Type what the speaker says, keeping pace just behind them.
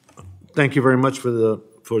Thank you very much for the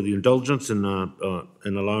indulgence and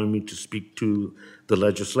allowing me to speak to the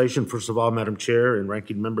legislation. First of all, Madam Chair and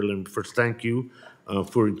Ranking Member, let me first thank you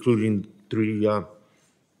for including three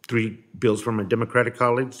bills from my Democratic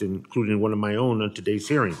colleagues, including one of my own on today's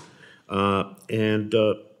hearing. And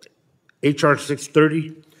H.R.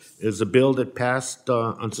 630 is a bill that passed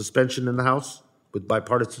on suspension in the House with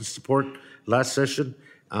bipartisan support last session.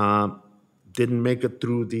 Didn't make it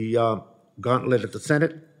through the gauntlet at the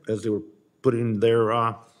Senate as they were putting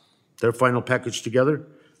their final package together.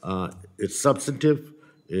 It's substantive.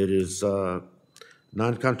 It is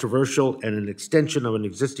non-controversial and an extension of an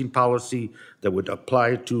existing policy that would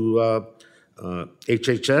apply to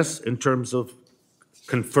HHS in terms of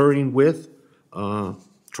conferring with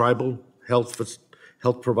tribal health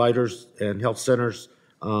providers and health centers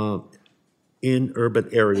in urban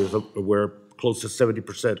areas where close to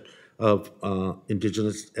 70% of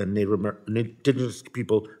indigenous and indigenous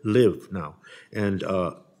people live now and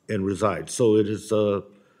reside. So it is.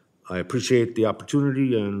 I appreciate the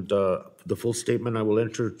opportunity, and the full statement I will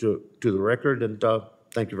enter to the record. And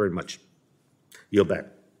thank you very much. Yield back.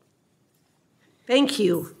 Thank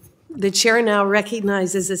you. The chair now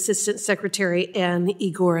recognizes Assistant Secretary Ann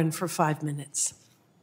Egoran for 5 minutes.